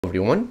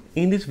Everyone,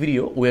 in this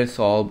video we'll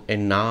solve a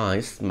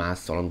nice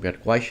maths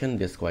Olympiad question.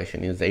 This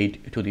question is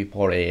 8 to the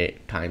power a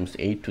times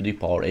 8 to the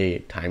power a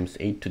times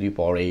 8 to the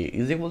power a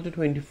is equal to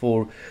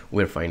 24.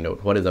 We'll find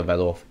out what is the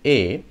value of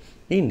a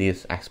in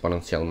this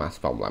exponential math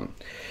problem.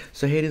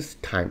 So here is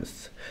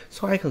times.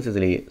 So I consider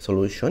the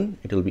solution.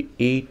 It will be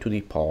 8 to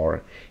the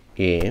power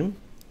a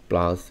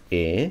plus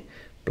a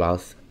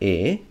plus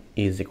a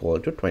is equal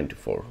to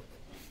 24.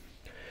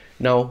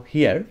 Now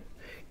here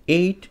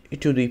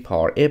 8 to the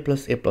power a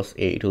plus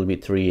a, it will be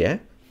 3a,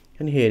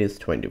 and here is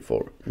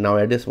 24. Now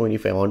at this point,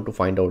 if I want to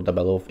find out the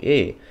value of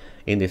a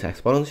in this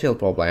exponential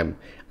problem,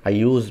 I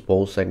use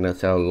both sides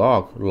natural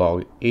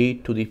log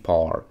 8 to the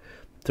power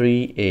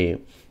 3a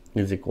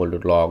is equal to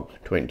log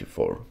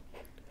 24.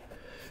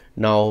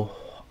 Now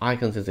I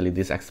can say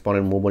this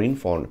exponent move on in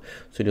front,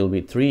 so it will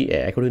be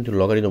 3a according to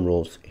logarithm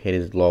rules. Here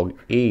is log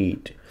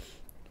 8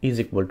 is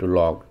equal to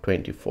log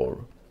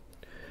 24.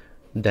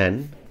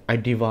 Then I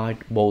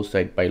divide both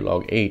sides by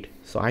log 8,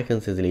 so I can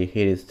say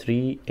here is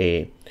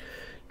 3a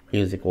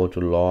is equal to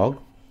log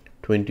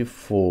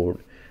 24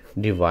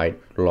 divide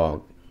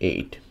log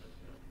 8.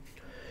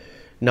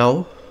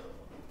 Now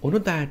you know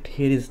that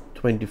here is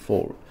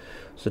 24,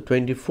 so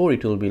 24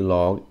 it will be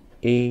log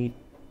 8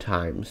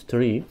 times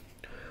 3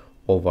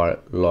 over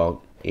log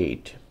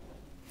 8.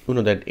 You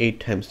know that 8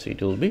 times 3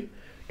 it will be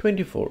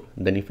 24.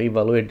 Then if I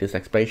evaluate this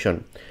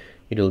expression,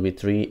 it will be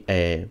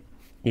 3a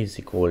is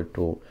equal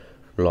to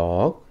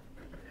log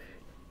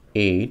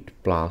 8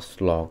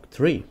 plus log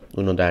 3.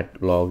 You know that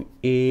log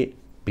a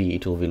b,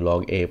 it will be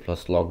log a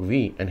plus log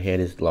v, and here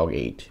is log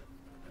 8.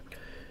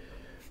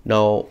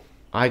 Now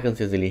I can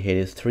say here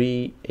is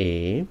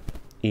 3a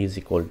is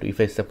equal to, if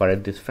I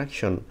separate this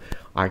fraction,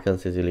 I can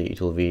say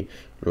it will be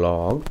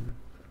log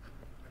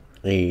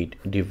 8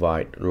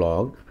 divide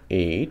log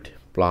 8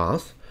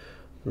 plus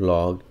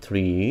log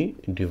 3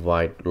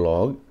 divide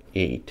log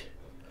 8.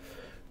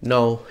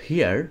 Now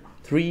here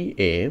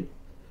 3a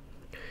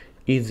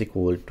is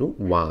equal to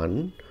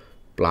 1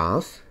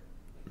 plus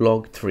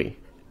log 3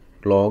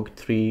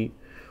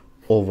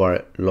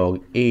 over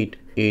log 8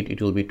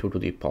 it will be 2 to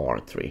the power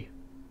 3.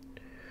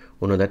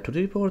 You know that 2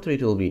 to the power 3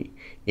 it will be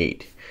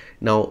 8.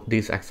 Now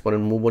this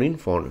exponent move on in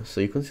front,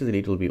 so you can see that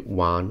it will be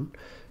 1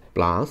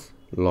 plus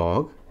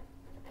log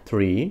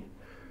 3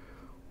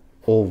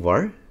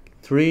 over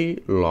 3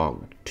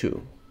 log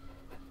 2.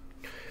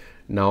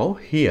 Now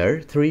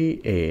here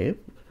 3a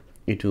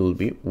it will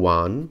be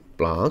 1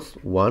 plus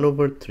 1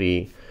 over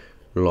 3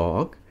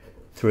 log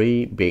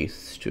 3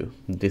 base 2.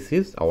 This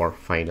is our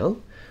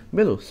final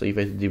value. So if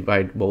I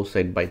divide both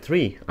sides by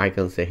 3, I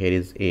can say here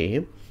is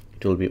a,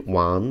 it will be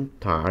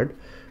 1/3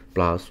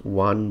 plus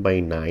 1 by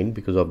 9.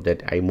 Because of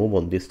that, I move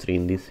on this 3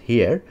 in this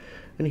here,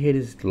 and here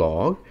is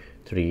log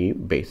 3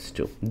 base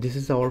 2. This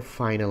is our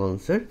final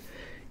answer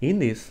in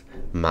this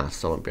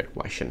maths Olympiad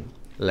question.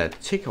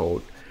 Let's check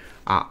out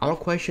our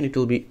question. It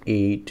will be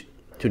 8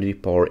 to the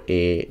power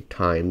a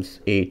times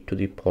 8 to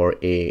the power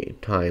a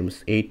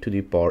times 8 to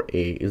the power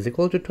a is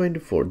equal to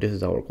 24. This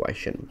is our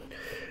question.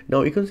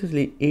 Now you can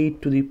see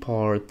 8 to the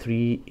power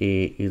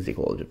 3a is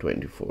equal to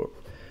 24,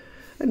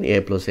 and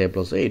a plus a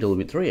plus a, it will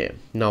be 3a.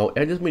 Now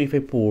at this point, if I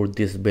put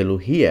this value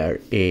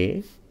here,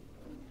 a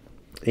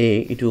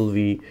it will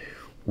be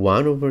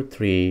 1 over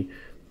 3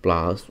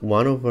 plus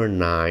 1 over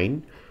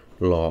 9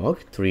 log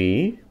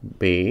 3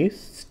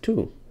 base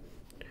 2.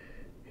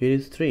 Here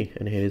is 3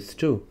 and here is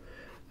 2,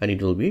 and it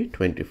will be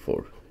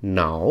 24.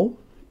 Now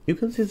you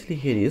can see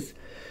here is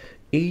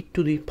 8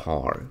 to the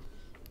power,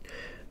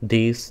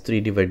 this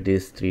 3 divide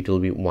this 3, it will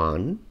be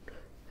 1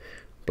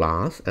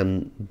 plus,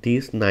 and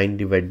this 9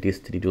 divide this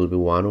 3, it will be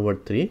 1 over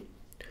 3,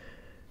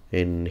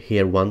 and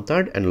here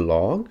 1/3, and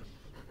log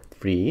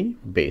 3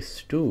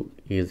 base 2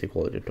 is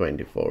equal to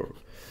 24.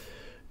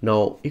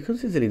 Now you can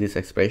see this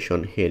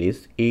expression here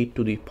is 8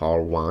 to the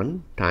power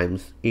 1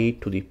 times 8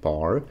 to the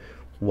power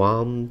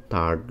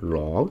 1/3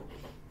 log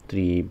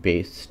 3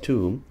 base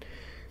 2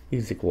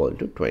 is equal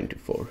to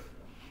 24.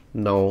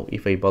 Now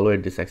if I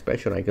evaluate this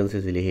expression, I can see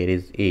here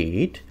is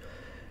 8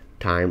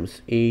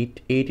 times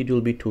 8, it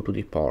will be 2 to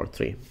the power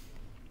 3,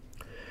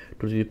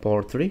 2 to the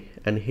power 3,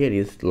 and here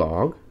is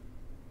log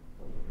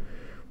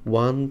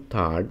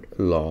 1/3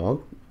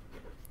 log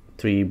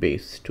 3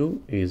 base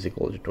 2 is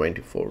equal to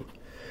 24.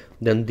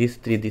 Then this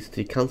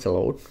 3 cancel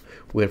out.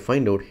 We'll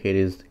find out here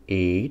is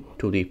 8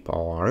 to the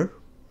power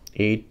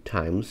 8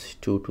 times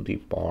 2 to the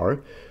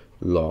power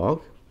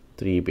log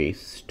 3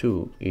 base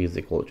 2 is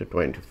equal to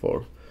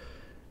 24.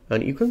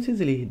 And you can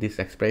see this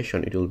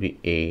expression, it will be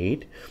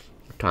 8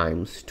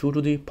 times 2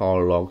 to the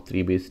power log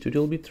 3 base 2, it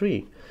will be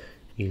 3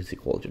 is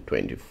equal to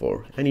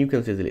 24. And you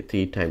can see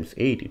 3 times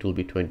 8, it will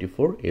be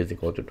 24 is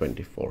equal to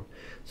 24.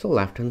 So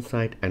left hand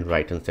side and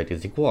right hand side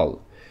is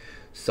equal.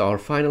 So our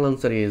final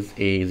answer is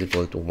a is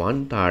equal to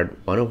 1/3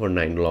 1 over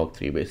 9 log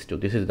 3 base 2.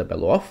 This is the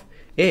value of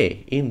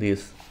a in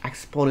this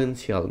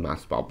exponential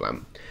math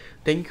problem.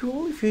 Thank you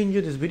all. If you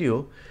enjoyed this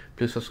video,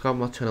 please subscribe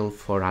my channel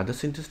for other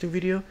interesting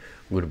video.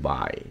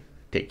 Goodbye.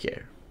 Take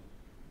care.